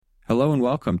Hello and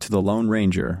welcome to The Lone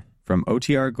Ranger from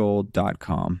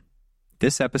OTRGold.com.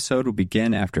 This episode will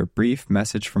begin after a brief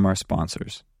message from our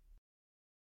sponsors.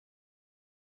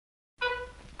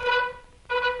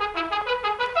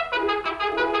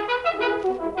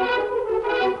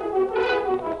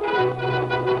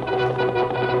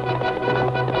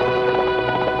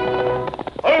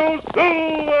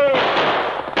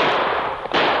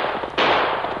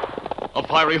 A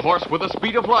fiery horse with the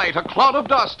speed of light, a cloud of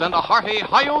dust, and a hearty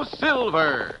Hi-Yo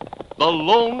Silver, the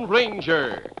Lone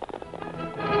Ranger.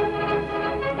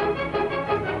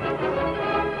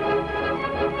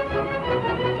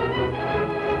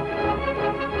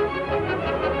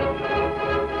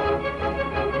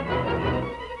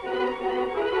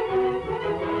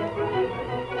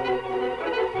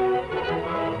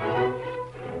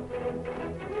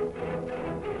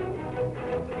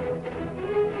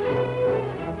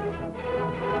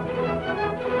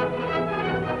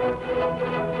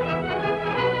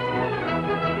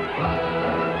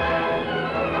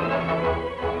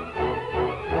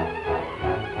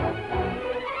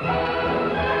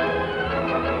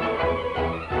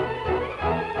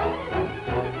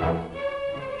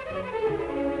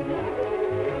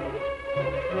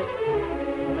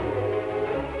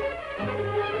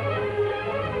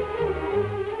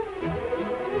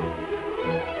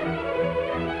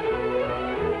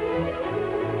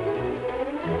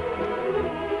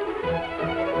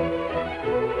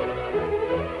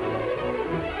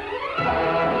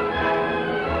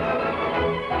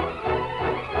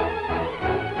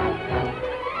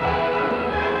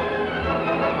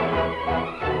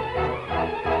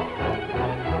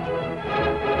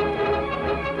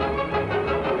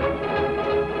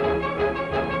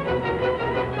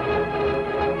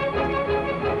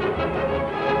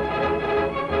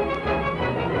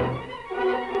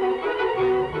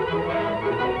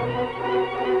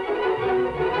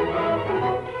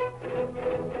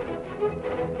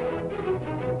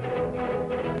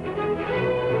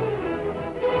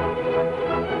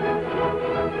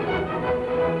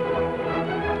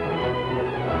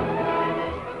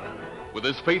 With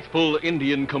his faithful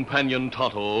Indian companion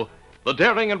Tonto, the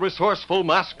daring and resourceful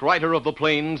masked rider of the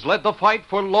plains led the fight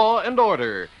for law and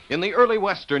order in the early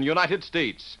western United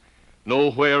States.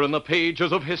 Nowhere in the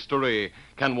pages of history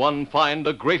can one find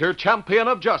a greater champion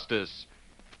of justice.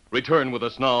 Return with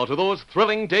us now to those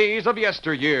thrilling days of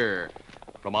yesteryear.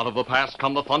 From out of the past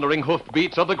come the thundering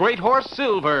hoofbeats of the great horse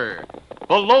Silver.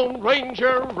 The Lone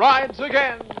Ranger rides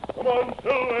again. Come on,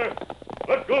 Silver.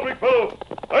 Let's go, big fellow.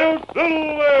 Hi-Yo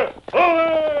Silver!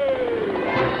 Away!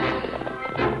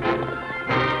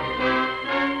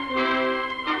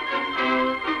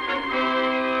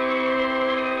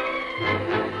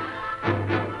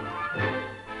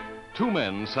 Two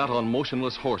men sat on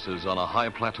motionless horses on a high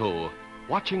plateau,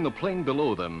 watching the plain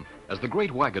below them as the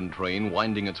great wagon train,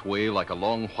 winding its way like a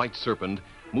long white serpent,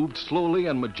 moved slowly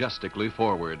and majestically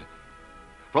forward.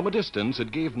 From a distance,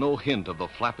 it gave no hint of the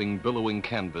flapping, billowing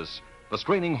canvas, the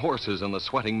straining horses and the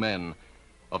sweating men,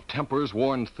 of tempers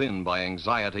worn thin by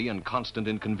anxiety and constant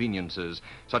inconveniences,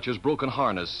 such as broken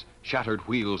harness, shattered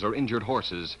wheels, or injured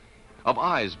horses, of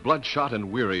eyes bloodshot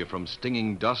and weary from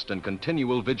stinging dust and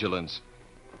continual vigilance.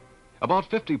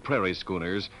 About 50 prairie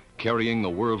schooners, carrying the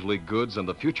worldly goods and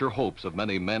the future hopes of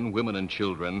many men, women, and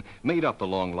children, made up the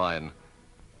long line.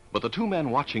 But the two men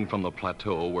watching from the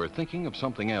plateau were thinking of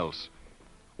something else.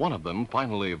 One of them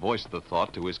finally voiced the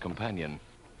thought to his companion.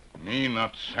 Me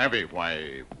not savvy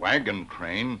why wagon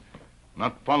train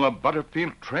not follow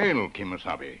Butterfield Trail,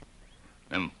 Kimasabi.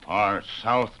 Them far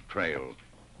south trail,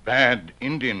 bad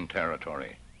Indian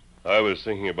territory. I was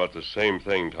thinking about the same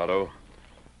thing, Tonto.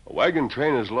 A wagon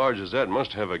train as large as that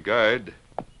must have a guide,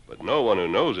 but no one who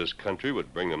knows this country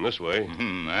would bring them this way.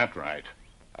 That's right.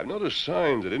 I've noticed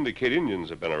signs that indicate Indians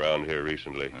have been around here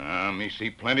recently. Me see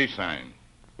plenty sign.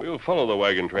 We'll follow the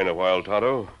wagon train a while,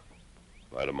 Tonto.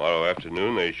 By tomorrow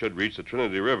afternoon, they should reach the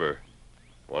Trinity River.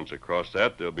 Once across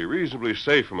that, they'll be reasonably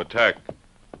safe from attack.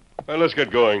 All right, let's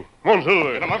get going. Come on,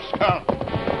 Silver. Get 'em up, Scout.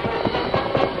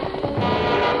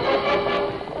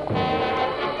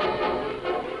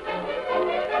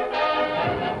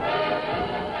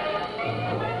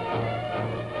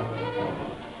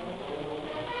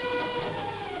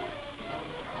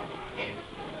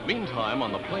 Meantime,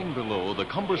 on the plain below, the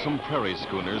cumbersome prairie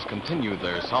schooners continued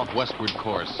their southwestward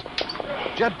course.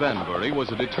 Jed Banbury was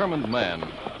a determined man,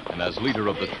 and as leader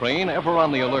of the train, ever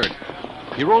on the alert.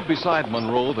 He rode beside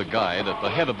Monroe, the guide, at the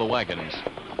head of the wagons.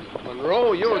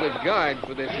 Monroe, you're the guide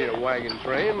for this here wagon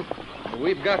train.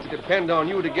 We've got to depend on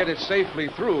you to get it safely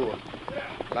through.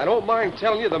 But I don't mind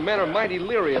telling you the men are mighty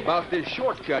leery about this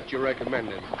shortcut you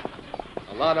recommended.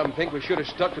 A lot of them think we should have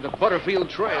stuck to the Butterfield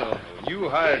Trail. You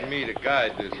hired me to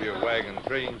guide this here wagon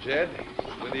train, Jed,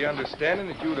 with the understanding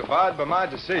that you'd abide by my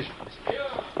decisions.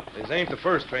 This ain't the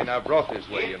first train I've brought this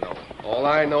way, you know. All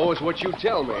I know is what you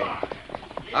tell me.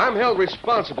 I'm held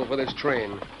responsible for this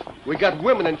train. We got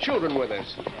women and children with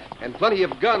us, and plenty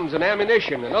of guns and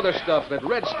ammunition and other stuff that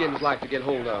redskins like to get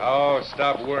hold of. Oh,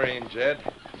 stop worrying, Jed.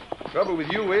 Trouble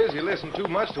with you is you listen too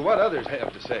much to what others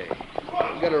have to say.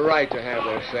 They got a right to have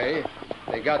their say.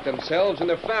 They got themselves and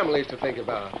their families to think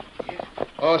about.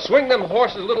 Oh, swing them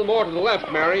horses a little more to the left,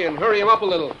 Mary, and hurry them up a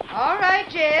little. All right,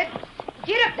 Jed.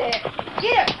 Get up there.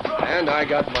 Get up. And I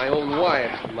got my own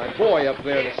wife and my boy up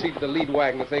there to seat the lead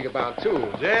wagon to think about,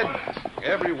 too. Jed,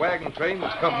 every wagon train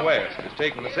that's come west is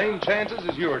taking the same chances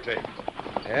as you're taking.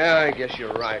 Yeah, I guess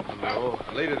you're right, Monroe.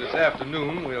 Later this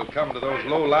afternoon, we'll come to those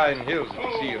low-lying hills that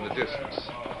you see in the distance.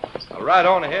 I'll ride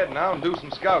on ahead now and do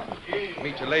some scouting.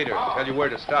 Meet you later and tell you where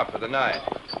to stop for the night.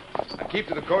 Now keep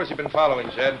to the course you've been following,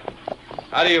 Jed.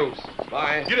 Adios.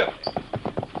 Bye. Get up.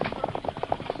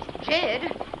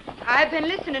 Jed, I've been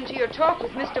listening to your talk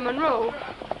with Mr. Monroe.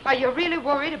 Are you really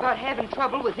worried about having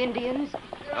trouble with Indians?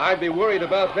 I'd be worried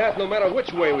about that no matter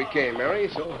which way we came, Mary,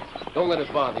 so don't let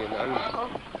it bother you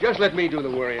none. Just let me do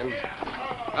the worrying.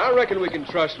 I reckon we can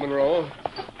trust Monroe.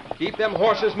 Keep them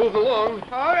horses moving along.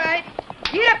 All right.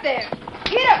 Get up there.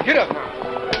 Get up. Get up now.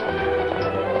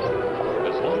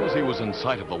 As long as he was in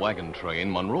sight of the wagon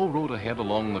train, Monroe rode ahead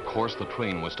along the course the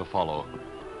train was to follow.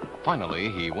 Finally,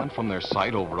 he went from their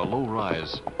sight over a low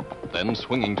rise. Then,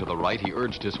 swinging to the right, he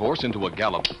urged his horse into a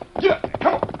gallop. Yeah,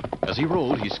 come on. As he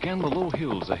rode, he scanned the low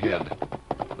hills ahead.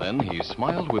 Then he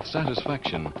smiled with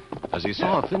satisfaction as he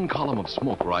saw a thin column of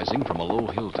smoke rising from a low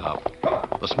hilltop.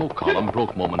 The smoke column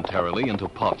broke momentarily into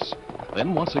puffs,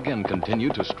 then once again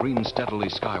continued to stream steadily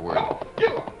skyward.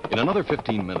 In another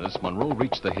 15 minutes, Monroe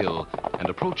reached the hill and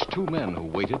approached two men who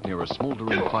waited near a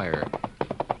smoldering fire.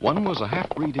 One was a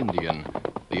half-breed Indian,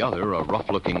 the other a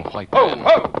rough-looking white man.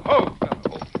 Ho, ho!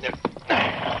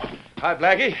 Hi,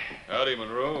 Blackie. Howdy,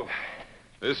 Monroe.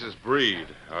 This is Breed,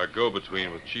 our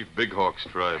go-between with Chief Big Hawk's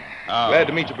tribe. Glad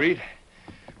to meet you, Breed.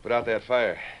 Put out that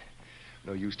fire.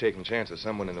 No use taking chance of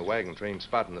someone in the wagon train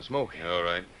spotting the smoke. All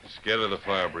right. Scatter the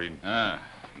fire, Breed.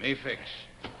 Me fix.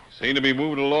 Seem to be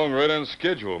moving along right on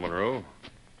schedule, Monroe.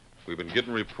 We've been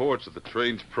getting reports of the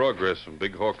train's progress from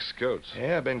Big Hawk's scouts.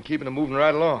 Yeah, I've been keeping them moving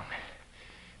right along.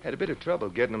 Had a bit of trouble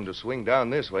getting them to swing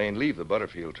down this way and leave the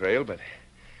Butterfield Trail, but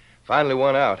finally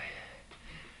won out.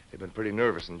 They've been pretty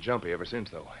nervous and jumpy ever since,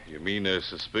 though. You mean they're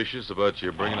suspicious about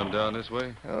you bringing them down this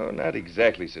way? Oh, not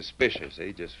exactly suspicious.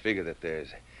 They just figure that there's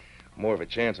more of a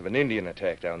chance of an Indian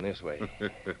attack down this way.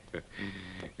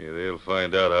 Yeah, they'll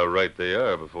find out how right they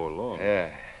are before long.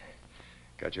 Yeah.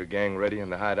 Got your gang ready in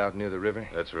the hideout near the river?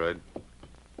 That's right.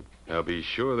 Now, be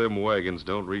sure them wagons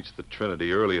don't reach the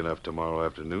Trinity early enough tomorrow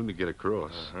afternoon to get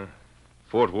across. Uh-huh.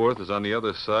 Fort Worth is on the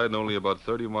other side and only about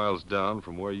 30 miles down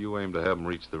from where you aim to have them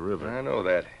reach the river. I know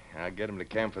that. I'll get them to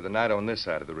camp for the night on this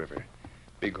side of the river.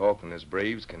 Big Hawk and his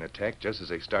braves can attack just as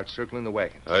they start circling the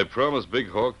wagons. I promised Big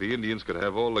Hawk the Indians could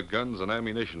have all the guns and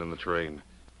ammunition in the train.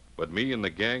 But me and the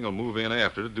gang will move in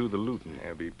after to do the looting.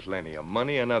 There'll be plenty of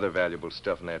money and other valuable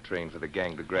stuff in that train for the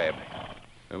gang to grab.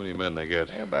 How many men they get?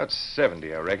 About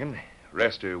 70, I reckon.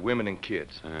 Rest are women and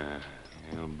kids.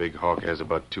 Big Hawk has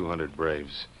about 200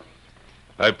 braves.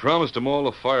 I promised him all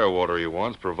the firewater he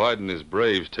wants, providing his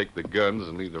braves take the guns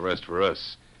and leave the rest for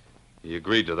us. He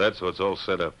agreed to that, so it's all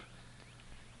set up.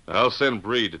 I'll send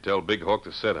Breed to tell Big Hawk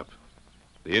to set up.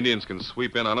 The Indians can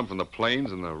sweep in on him from the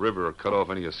plains, and the river will cut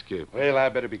off any escape. Well, I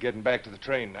better be getting back to the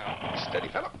train now. Steady,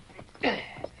 fellow.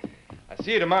 I'll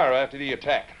see you tomorrow after the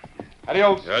attack.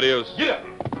 Adios. Adios. Get up.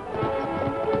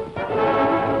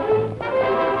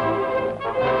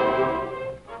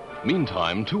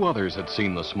 Meantime, two others had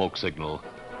seen the smoke signal.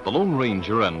 The Lone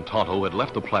Ranger and Tonto had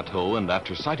left the plateau, and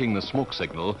after sighting the smoke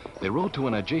signal, they rode to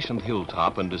an adjacent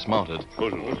hilltop and dismounted.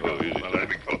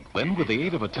 Then, with the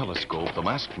aid of a telescope, the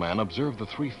masked man observed the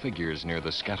three figures near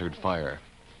the scattered fire.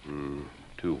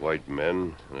 Two white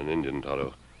men and an Indian,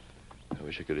 Tonto. I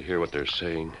wish I could hear what they're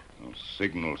saying.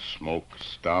 Signal smoke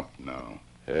stopped now.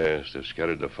 Yes, they've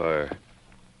scattered the fire.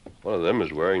 One of them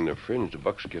is wearing the fringed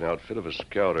buckskin outfit of a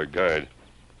scout or guide.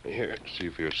 Here, see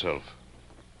for yourself.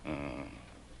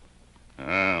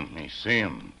 Me see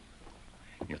him.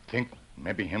 You think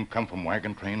maybe him come from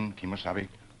wagon train, Kemosabe?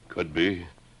 Could be.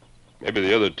 Maybe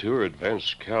the other two are advanced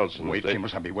scouts. And Wait,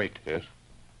 Kemosabe, wait. Yes?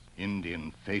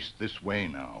 Indian face this way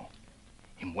now.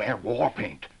 Him wear war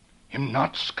paint. Him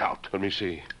not scout. Let me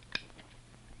see.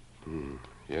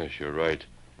 Yes, you're right.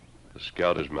 The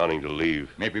scout is mounting to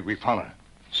leave. Maybe we follow.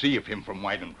 See if him from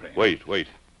wagon train. Wait.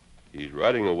 He's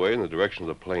riding away in the direction of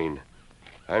the plain.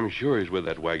 I'm sure he's with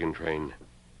that wagon train.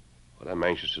 What I'm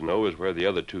anxious to know is where the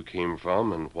other two came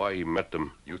from and why he met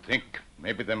them. You think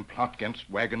maybe them plot against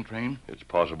wagon train? It's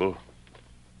possible.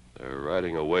 They're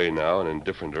riding away now and in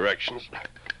different directions.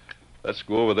 Let's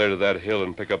go over there to that hill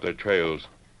and pick up their trails.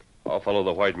 I'll follow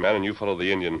the white man and you follow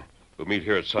the Indian. We'll meet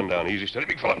here at sundown. Easy, steady,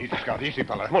 big fella. Easy, Scout. Easy,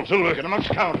 fella. Come on, Silver. Get him up,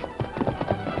 Scout.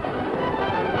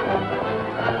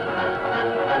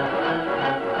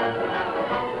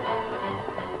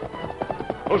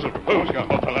 Oh, Silver. Oh, Scout,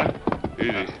 fella.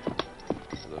 Easy.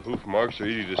 The hoof marks are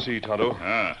easy to see, Tonto.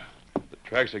 Ah. The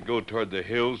tracks that go toward the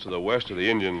hills to the west are the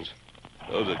Indians.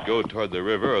 Those that go toward the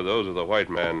river are those of the white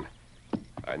man.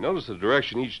 I noticed the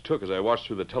direction each took as I watched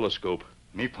through the telescope.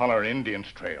 Me follow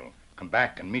Indian's trail. Come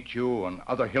back and meet you on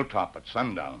other hilltop at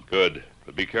sundown. Good.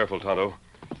 But be careful, Tonto.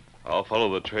 I'll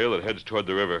follow the trail that heads toward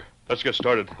the river. Let's get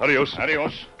started. Adios.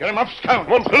 Adios. Get him up, Scout.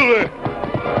 Come on,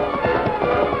 Silver.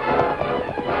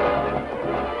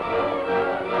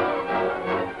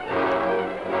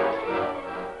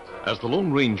 As the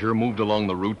Lone Ranger moved along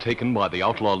the route taken by the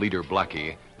outlaw leader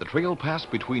Blackie, the trail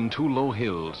passed between two low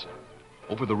hills.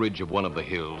 Over the ridge of one of the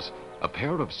hills, a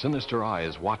pair of sinister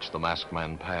eyes watched the masked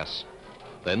man pass.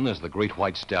 Then, as the great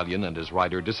white stallion and his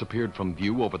rider disappeared from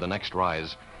view over the next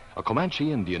rise, a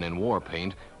Comanche Indian in war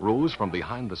paint rose from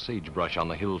behind the sagebrush on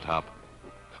the hilltop.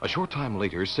 A short time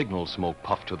later, signal smoke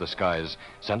puffed to the skies,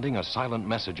 sending a silent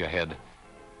message ahead.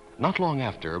 Not long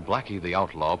after, Blackie the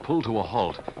outlaw pulled to a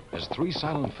halt as three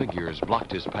silent figures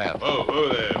blocked his path. Whoa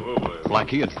there.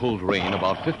 Blackie had pulled rein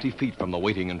about 50 feet from the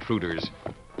waiting intruders.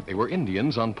 They were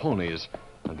Indians on ponies,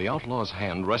 and the outlaw's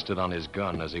hand rested on his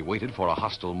gun as he waited for a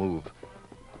hostile move.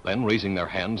 Then, raising their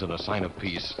hands in a sign of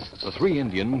peace, the three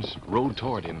Indians rode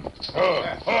toward him.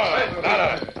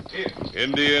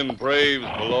 Indian braves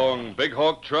belong Big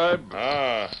Hawk tribe?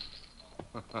 Ah.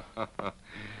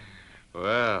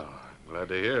 Well, glad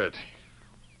to hear it.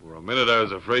 For a minute I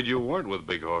was afraid you weren't with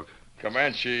Big Hawk.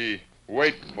 Comanche,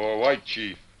 wait for White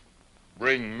Chief.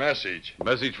 Bring message.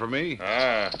 Message for me?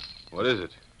 Ah, What is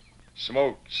it?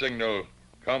 smoke signal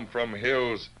come from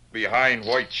hills behind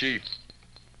White Chief.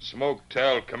 Smoke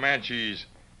tell Comanches,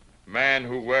 man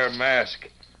who wear mask,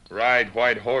 ride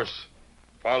white horse,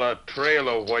 follow trail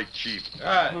of White Chief.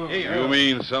 You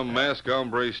mean some masked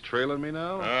hombre's trailing me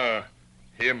now? Ah,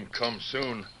 him come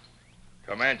soon.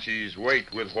 Comanches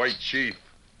wait with White Chief.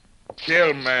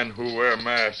 Kill man who wear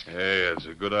mask. Hey, that's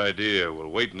a good idea. We'll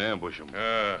wait and ambush them.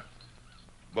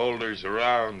 Boulders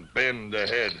around, bend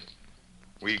ahead.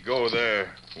 We go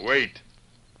there. Wait.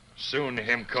 Soon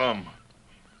him come.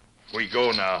 We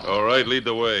go now. All right, lead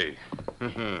the way.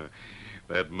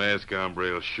 That masked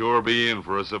hombre'll sure be in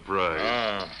for a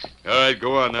surprise. All right,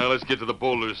 go on now. Let's get to the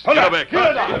boulders. Get back.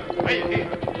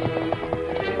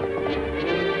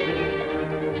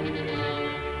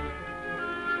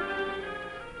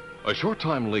 A short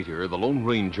time later, the Lone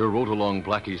Ranger rode along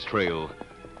Blackie's trail.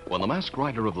 When the masked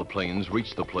rider of the plains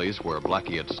reached the place where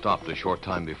Blackie had stopped a short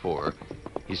time before,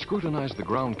 he scrutinized the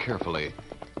ground carefully,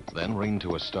 then reined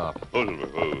to a stop. Well,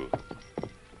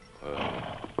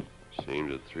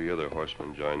 seems that three other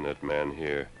horsemen joined that man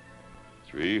here.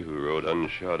 Three who rode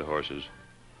unshod horses.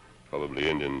 Probably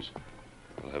Indians.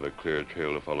 We'll have a clear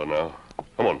trail to follow now.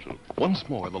 Come on, Silver. Once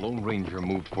more, the Lone Ranger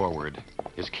moved forward.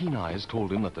 His keen eyes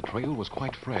told him that the trail was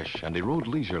quite fresh, and he rode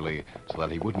leisurely so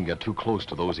that he wouldn't get too close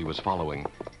to those he was following.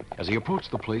 As he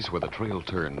approached the place where the trail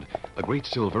turned, the great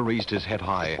Silver raised his head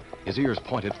high, his ears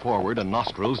pointed forward and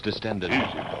nostrils distended.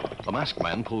 The masked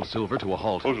man pulled Silver to a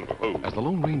halt. As the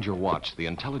Lone Ranger watched, the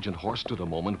intelligent horse stood a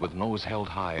moment with nose held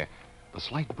high. The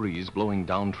slight breeze blowing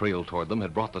down trail toward them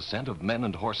had brought the scent of men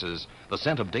and horses, the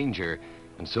scent of danger,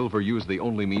 and Silver used the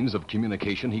only means of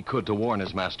communication he could to warn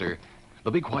his master.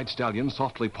 The big white stallion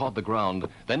softly pawed the ground,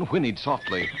 then whinnied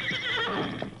softly.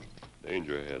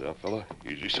 Danger ahead, huh, fella?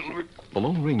 Easy, Silver. The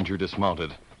Lone Ranger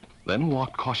dismounted, then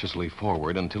walked cautiously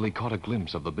forward until he caught a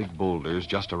glimpse of the big boulders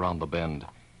just around the bend.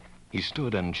 He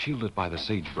stood and, shielded by the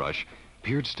sagebrush,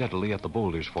 peered steadily at the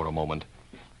boulders for a moment.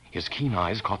 His keen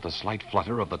eyes caught the slight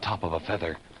flutter of the top of a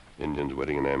feather. Indians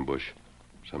waiting in ambush.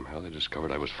 Somehow they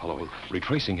discovered I was following.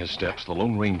 Retracing his steps, the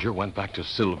Lone Ranger went back to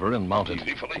Silver and mounted.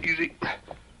 Easy, fella, easy.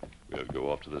 We'll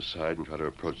go off to the side and try to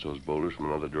approach those boulders from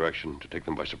another direction to take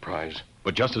them by surprise.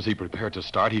 But just as he prepared to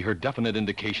start, he heard definite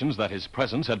indications that his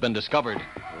presence had been discovered.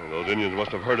 Those Indians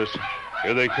must have heard us.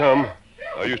 Here they come.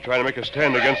 No use trying to make a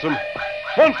stand against them.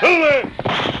 Come on,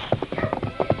 Silver!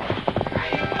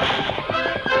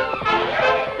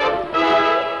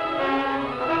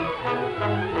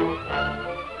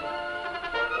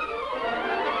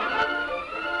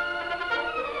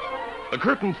 The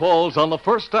curtain falls on the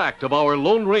first act of our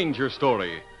Lone Ranger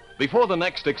story. Before the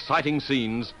next exciting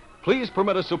scenes, please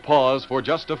permit us to pause for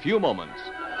just a few moments.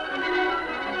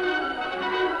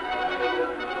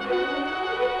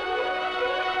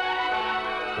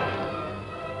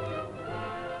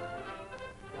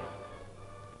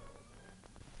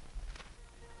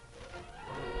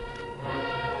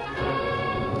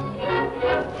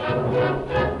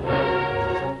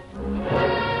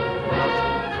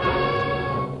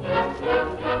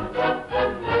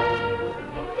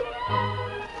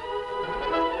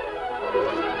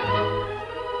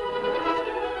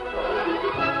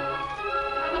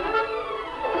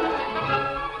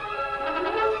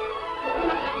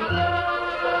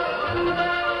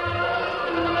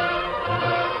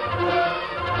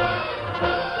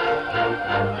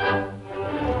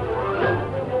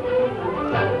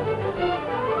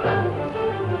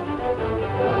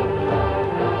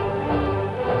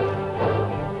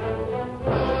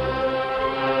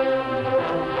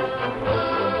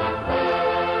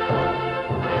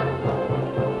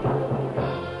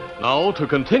 Now, to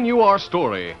continue our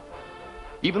story.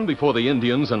 Even before the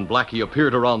Indians and Blackie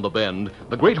appeared around the bend,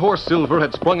 the great horse Silver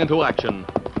had sprung into action.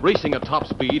 Racing at top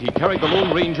speed, he carried the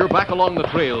Lone Ranger back along the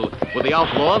trail, with the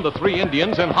outlaw and the three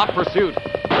Indians in hot pursuit.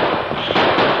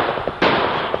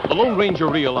 The Lone Ranger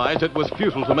realized it was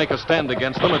futile to make a stand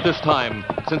against them at this time,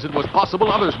 since it was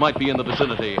possible others might be in the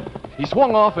vicinity. He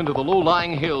swung off into the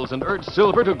low-lying hills and urged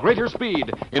Silver to greater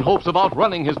speed in hopes of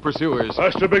outrunning his pursuers.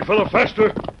 Faster, big fellow,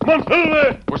 faster! Come on,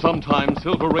 Silver! For some time,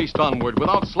 Silver raced onward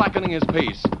without slackening his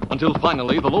pace, until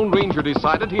finally the Lone Ranger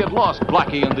decided he had lost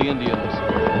Blackie and the Indians.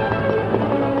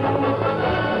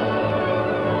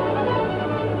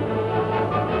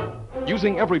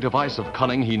 Using every device of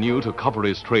cunning he knew to cover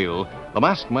his trail, the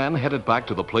masked man headed back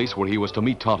to the place where he was to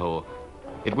meet Tonto.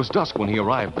 It was dusk when he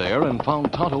arrived there and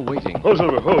found Tonto waiting. Oh,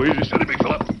 Silver, oh, easy, steady, big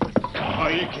fella.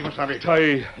 Aye, Kimasabi.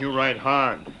 Aye. You ride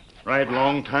hard. Ride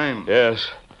long time. Yes.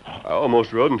 I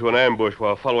almost rode into an ambush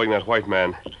while following that white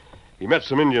man. He met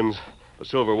some Indians, but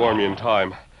Silver warned me in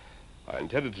time. I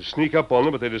intended to sneak up on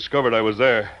them, but they discovered I was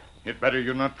there. It better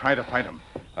you not try to fight 'em.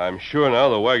 I'm sure now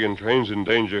the wagon train's in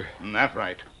danger. That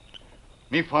right.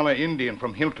 Me follow Indian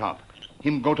from Hilltop.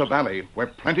 Him go to valley where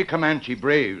plenty Comanche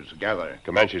braves gather.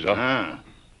 Comanches, huh? Ah.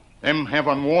 Them have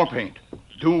on war paint.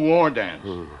 Do war dance.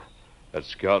 That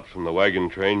scout from the wagon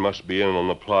train must be in on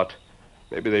the plot.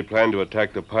 Maybe they plan to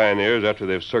attack the pioneers after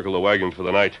they've circled the wagons for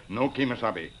the night. No,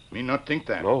 Kimasabi. Me not think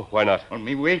that. No? Why not? Well,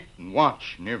 me wait and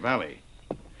watch near valley.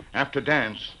 After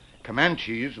dance,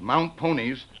 Comanches mount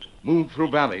ponies, move through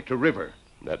valley to river.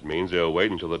 That means they'll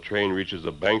wait until the train reaches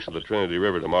the banks of the Trinity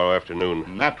River tomorrow afternoon.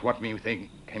 And that's what me think,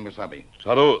 Kimasabi.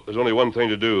 Tonto, there's only one thing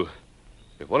to do.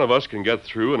 If one of us can get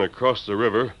through and across the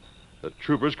river, the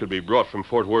troopers could be brought from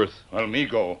Fort Worth. Well, me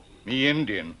go. Me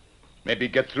Indian. Maybe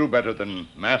get through better than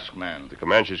masked man. If the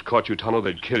Comanches caught you, Tonto,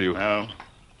 they'd kill you. Well,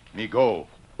 me go.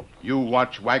 You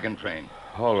watch wagon train.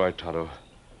 All right, Tonto.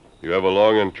 You have a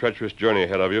long and treacherous journey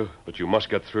ahead of you, but you must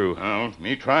get through. Well,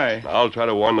 me try. I'll try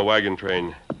to warn the wagon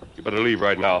train. You better leave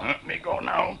right now. Me go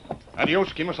now.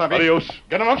 Adios, Kimasabi. Adios.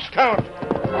 Get him up, Scout.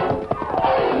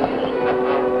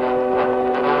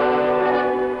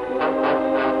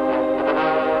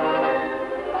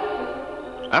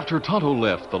 After Tonto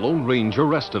left, the Lone Ranger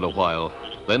rested a while.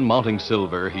 Then, mounting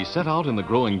Silver, he set out in the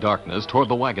growing darkness toward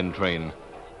the wagon train.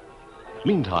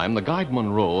 Meantime, the guide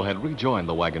Monroe had rejoined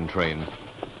the wagon train.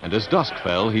 And as dusk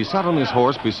fell, he sat on his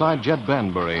horse beside Jed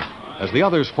Banbury as the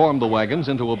others formed the wagons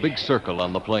into a big circle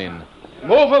on the plain.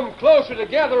 Move them closer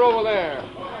together over there.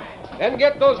 Then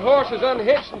get those horses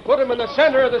unhitched and put them in the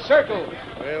center of the circle.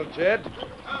 Well, Jed,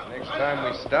 next time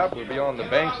we stop, we'll be on the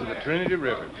banks of the Trinity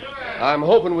River. I'm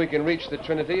hoping we can reach the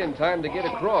Trinity in time to get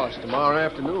across tomorrow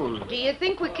afternoon. Do you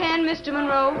think we can, Mr.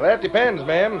 Monroe? Well, that depends,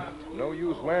 ma'am. No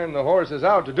use wearing the horses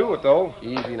out to do it, though.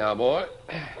 Easy now, boy.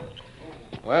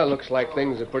 Well, looks like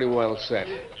things are pretty well set.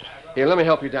 Here, let me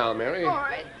help you down, Mary. All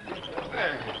right.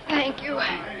 Thank you.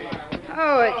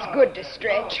 Oh, it's good to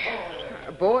stretch.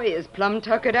 Our boy is plumb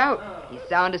tuckered out. He's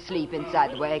sound asleep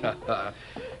inside the wagon.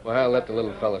 Well, let the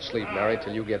little fella sleep, Mary,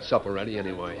 till you get supper ready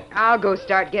anyway. I'll go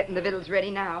start getting the victuals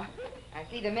ready now. I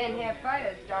see the men have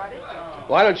fires started.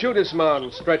 Why don't you dismount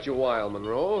and stretch a while,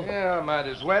 Monroe? Yeah, I might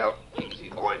as well. Easy,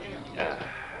 boy.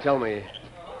 Tell me,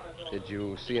 did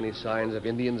you see any signs of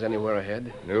Indians anywhere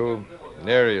ahead? No,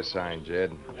 nary a sign,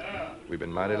 Jed. We've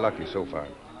been mighty lucky so far.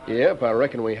 Yep, I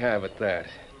reckon we have at that.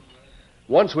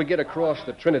 Once we get across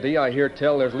the Trinity, I hear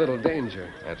tell there's little danger.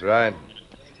 That's right.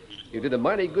 You did a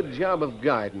mighty good job of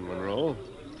guiding, Monroe.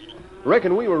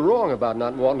 Reckon we were wrong about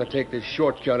not wanting to take this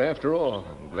shortcut after all.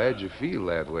 I'm glad you feel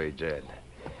that way, Jed.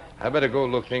 I better go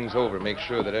look things over, make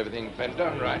sure that everything's been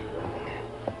done right.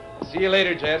 See you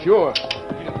later, Jed. Sure.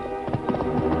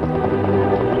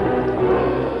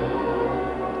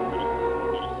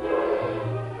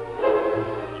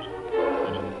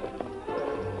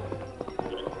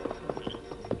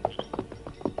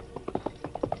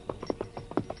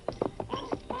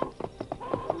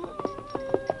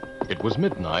 It was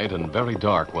midnight and very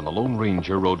dark when the Lone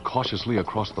Ranger rode cautiously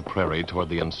across the prairie toward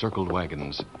the encircled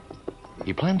wagons.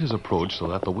 He planned his approach so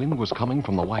that the wind was coming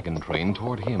from the wagon train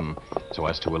toward him, so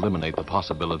as to eliminate the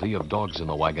possibility of dogs in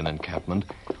the wagon encampment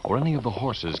or any of the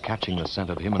horses catching the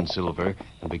scent of him and Silver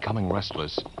and becoming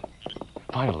restless.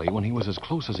 Finally, when he was as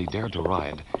close as he dared to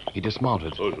ride, he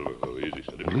dismounted. Oh, Silver, easy,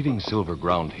 steady. And leaving Silver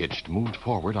ground hitched, moved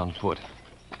forward on foot.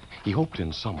 He hoped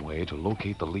in some way to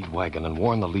locate the lead wagon and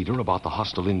warn the leader about the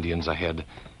hostile Indians ahead.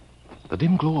 The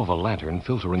dim glow of a lantern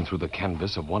filtering through the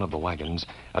canvas of one of the wagons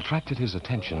attracted his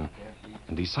attention,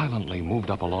 and he silently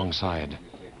moved up alongside.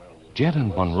 Jed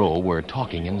and Monroe were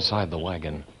talking inside the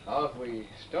wagon. Now, if we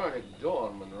start at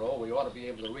dawn, Monroe, we ought to be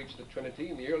able to reach the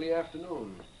Trinity in the early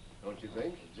afternoon. Don't you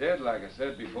think? Jed, like I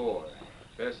said before,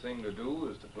 best thing to do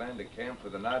is to plan to camp for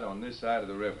the night on this side of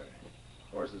the river.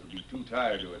 Horses will be too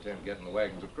tired to attempt getting the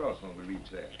wagons across when we reach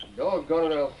there.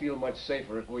 Doggone it, I'll feel much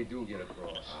safer if we do get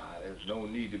across. There's no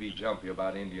need to be jumpy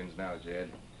about Indians now, Jed.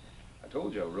 I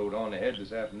told you I rode on ahead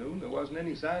this afternoon. There wasn't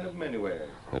any sign of them anywhere.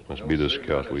 That must be the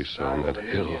scout we saw on that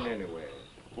hill.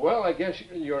 Well, I guess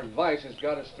your advice has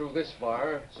got us through this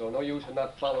far, so no use in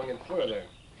not following it further.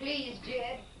 Please,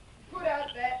 Jed, put out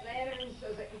that lantern so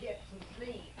they can get some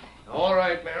sleep. All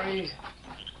right, Mary.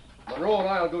 Monroe and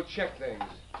I'll go check things.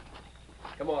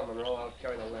 Come on, Monroe. I'll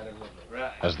carry the lantern with me.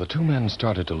 Right. As the two men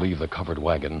started to leave the covered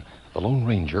wagon, the Lone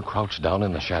Ranger crouched down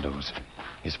in the shadows.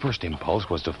 His first impulse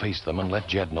was to face them and let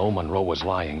Jed know Monroe was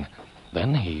lying.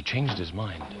 Then he changed his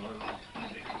mind.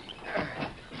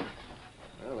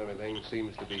 Well, everything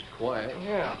seems to be quiet.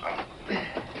 Yeah.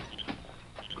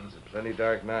 It's a plenty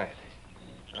dark night.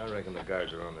 I reckon the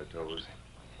guards are on their toes.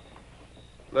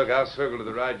 Look, I'll circle to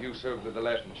the right, you circle to the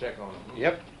left and check on them.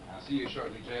 Yep. I'll see you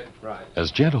shortly, Jed. Right.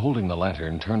 As Jed, holding the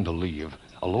lantern, turned to leave,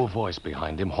 a low voice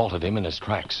behind him halted him in his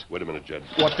tracks. Wait a minute, Jed.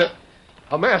 What the?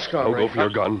 A mask on, Go for your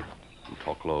gun and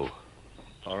talk low.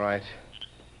 All right.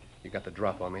 You got the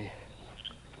drop on me.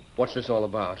 What's this all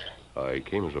about? I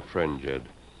came as a friend, Jed.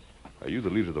 Are you the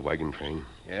leader of the wagon train?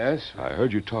 Yes? I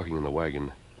heard you talking in the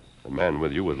wagon. The man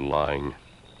with you was lying.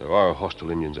 There are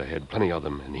hostile Indians ahead, plenty of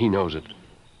them, and he knows it.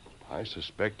 I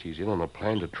suspect he's in on a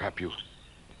plan to trap you.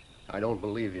 I don't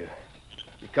believe you.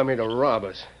 You come here to rob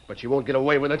us, but you won't get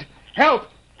away with it. Help!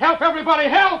 Help, everybody,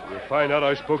 help! You'll find out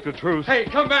I spoke the truth. Hey,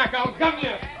 come back, I'll gun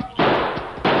you!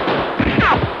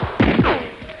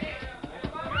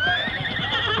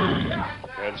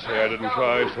 Can't say I didn't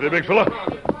try. Steady, big fella.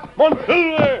 Come on,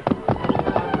 through there!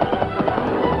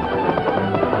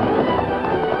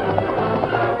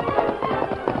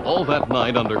 All that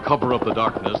night, under cover of the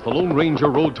darkness, the Lone Ranger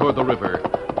rode toward the river.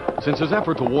 Since his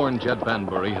effort to warn Jed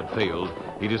Banbury had failed,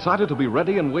 he decided to be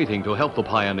ready and waiting to help the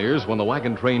pioneers when the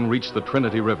wagon train reached the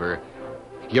Trinity River.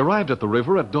 He arrived at the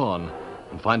river at dawn,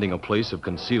 and finding a place of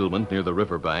concealment near the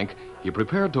riverbank, he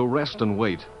prepared to rest and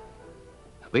wait.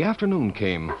 The afternoon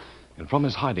came, and from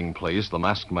his hiding place, the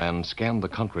masked man scanned the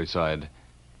countryside.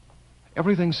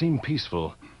 Everything seemed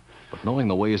peaceful, but knowing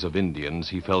the ways of Indians,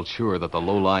 he felt sure that the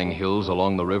low-lying hills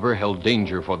along the river held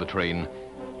danger for the train.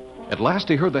 At last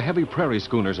he heard the heavy prairie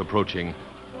schooners approaching,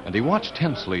 and he watched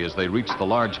tensely as they reached the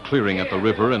large clearing at the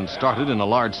river and started in a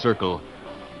large circle.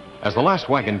 As the last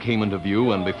wagon came into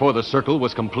view and before the circle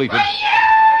was completed,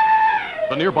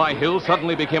 the nearby hill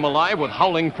suddenly became alive with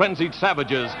howling, frenzied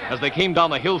savages as they came down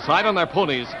the hillside on their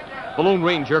ponies. The Lone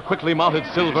Ranger quickly mounted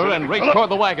Silver and raced toward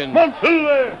the wagon. Come on, through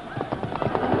there!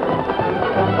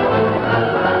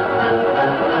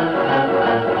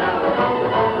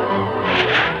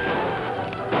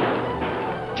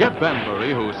 Jed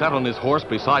Banbury, who sat on his horse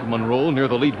beside Monroe near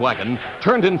the lead wagon,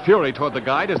 turned in fury toward the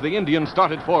guide as the Indians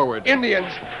started forward.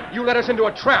 Indians! You led us into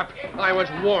a trap. I was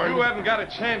warned. You haven't got a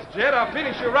chance, Jed. I'll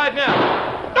finish you right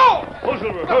now. No! Oh,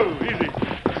 Silver, oh, easy.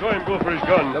 Saw him go for his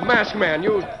gun. The masked man,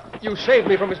 you saved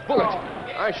me from his bullet.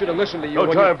 I should have listened to you.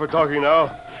 No time for talking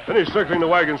now. Finish circling the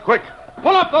wagons, quick.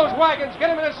 Pull up those wagons. Get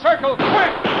them in a circle,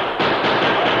 quick!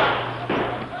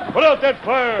 Put out that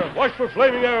fire. Watch for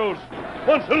flaming arrows.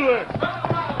 One, Silver.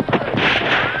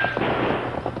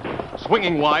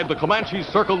 Swinging wide, the Comanches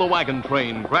circled the wagon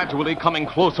train, gradually coming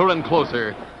closer and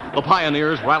closer. The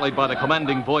pioneers, rallied by the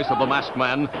commanding voice of the masked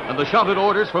man and the shouted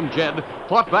orders from Jed,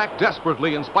 fought back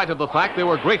desperately in spite of the fact they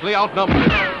were greatly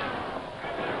outnumbered.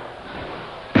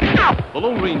 The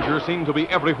Lone Ranger seemed to be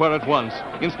everywhere at once,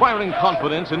 inspiring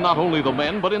confidence in not only the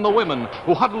men, but in the women,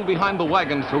 who huddled behind the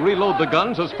wagons to reload the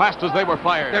guns as fast as they were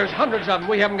fired. There's hundreds of them.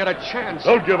 We haven't got a chance.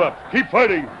 Don't give up. Keep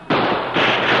fighting.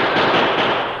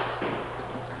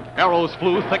 Arrows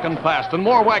flew thick and fast, and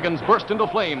more wagons burst into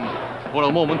flame. For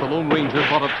a moment, the Lone Ranger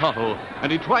thought of Tonto,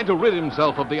 and he tried to rid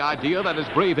himself of the idea that his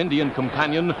brave Indian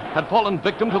companion had fallen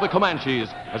victim to the Comanches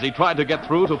as he tried to get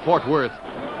through to Fort Worth.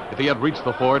 If he had reached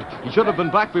the fort, he should have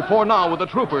been back before now with the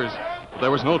troopers. But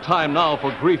there was no time now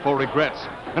for grief or regrets,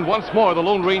 and once more the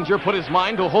Lone Ranger put his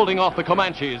mind to holding off the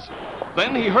Comanches.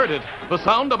 Then he heard it, the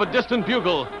sound of a distant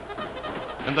bugle.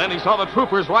 And then he saw the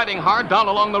troopers riding hard down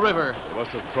along the river. They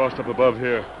must have crossed up above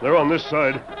here. They're on this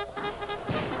side.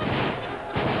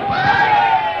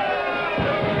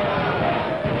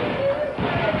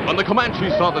 When the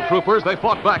Comanches saw the troopers, they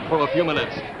fought back for a few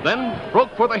minutes, then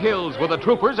broke for the hills with the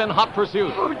troopers in hot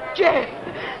pursuit. Oh, Jed,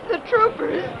 the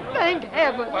troopers. Thank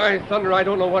heaven. By thunder, I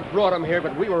don't know what brought them here,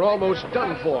 but we were almost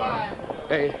done for.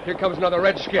 Hey, here comes another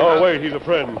redskin. Oh, wait, he's a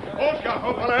friend.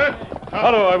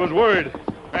 Tonto, I was worried.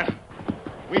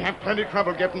 We have plenty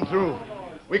trouble getting through.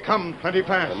 We come plenty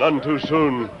fast. None too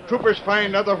soon. Troopers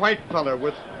find other white feller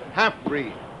with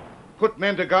half-breed. Put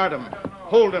men to guard him.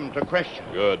 Hold him to question.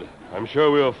 Good. I'm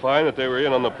sure we'll find that they were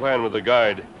in on the plan with the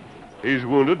guide. He's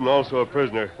wounded and also a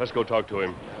prisoner. Let's go talk to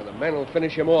him. Well, the men will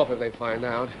finish him off if they find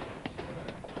out.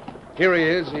 Here he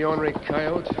is, the ornery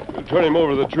coyote. We'll turn him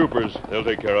over to the troopers. They'll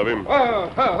take care of him.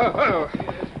 Oh.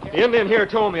 The Indian here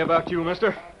told me about you,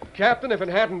 mister. Captain, if it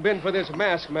hadn't been for this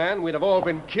masked man, we'd have all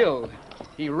been killed.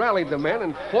 He rallied the men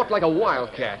and fought like a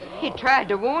wildcat. He tried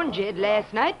to warn Jed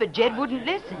last night, but Jed wouldn't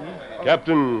listen.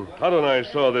 Captain, Tonto and I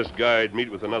saw this guide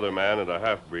meet with another man and a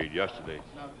half-breed yesterday.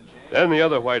 Then the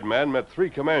other white man met 3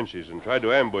 Comanches and tried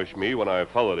to ambush me when I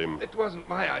followed him. It wasn't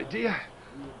my idea.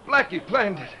 Blackie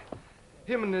planned it.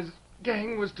 Him and his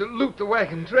gang was to loot the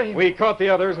wagon train. We caught the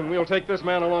others, and we'll take this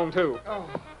man along, too. Oh.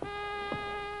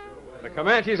 The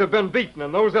Comanches have been beaten,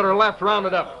 and those that are left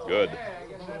rounded up. Good.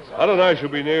 Tonto and I shall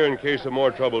be near in case of more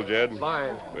trouble, Jed.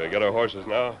 Fine. We'll get our horses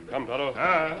now. Come,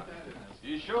 Tonto.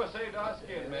 You sure saved our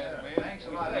skin, man. Thanks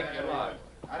a lot. Thanks a lot.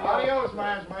 Adios,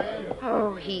 man.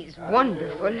 Oh, he's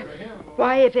wonderful.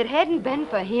 Why, if it hadn't been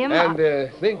for him...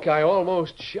 And think I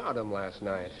almost shot him last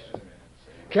night.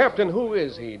 Captain, who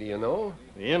is he, do you know?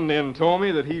 The Indian told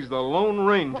me that he's the Lone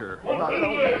Ranger.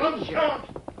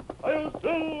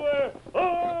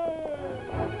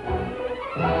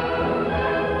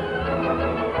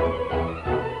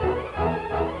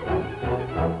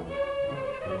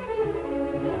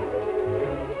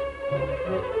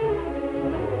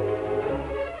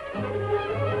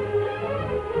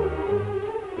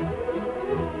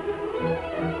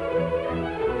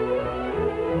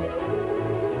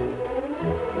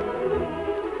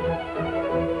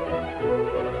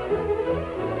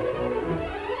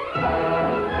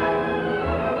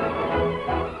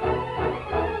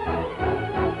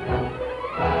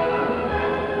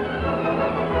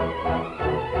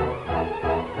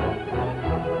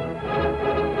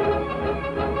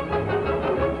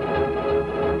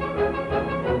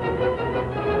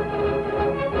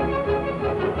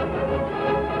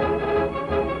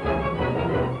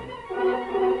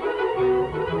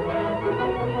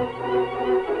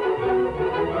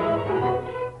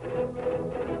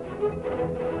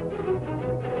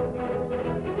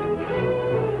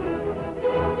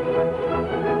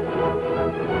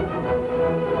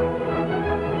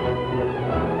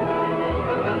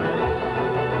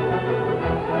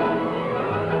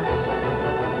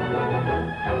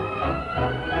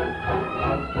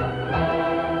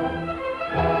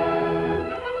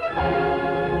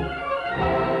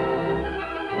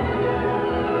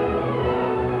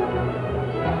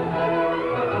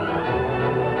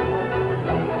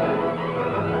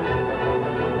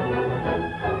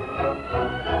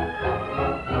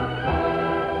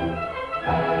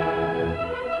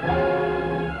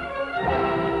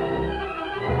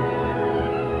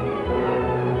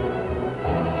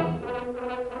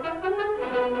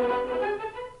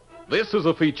 This is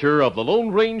a feature of the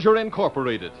Lone Ranger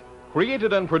Incorporated,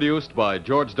 created and produced by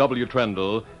George W.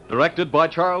 Trendle, directed by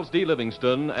Charles D.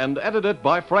 Livingston, and edited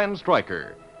by Fran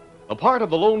Stryker. A part of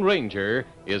the Lone Ranger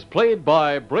is played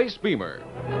by Brace Beamer.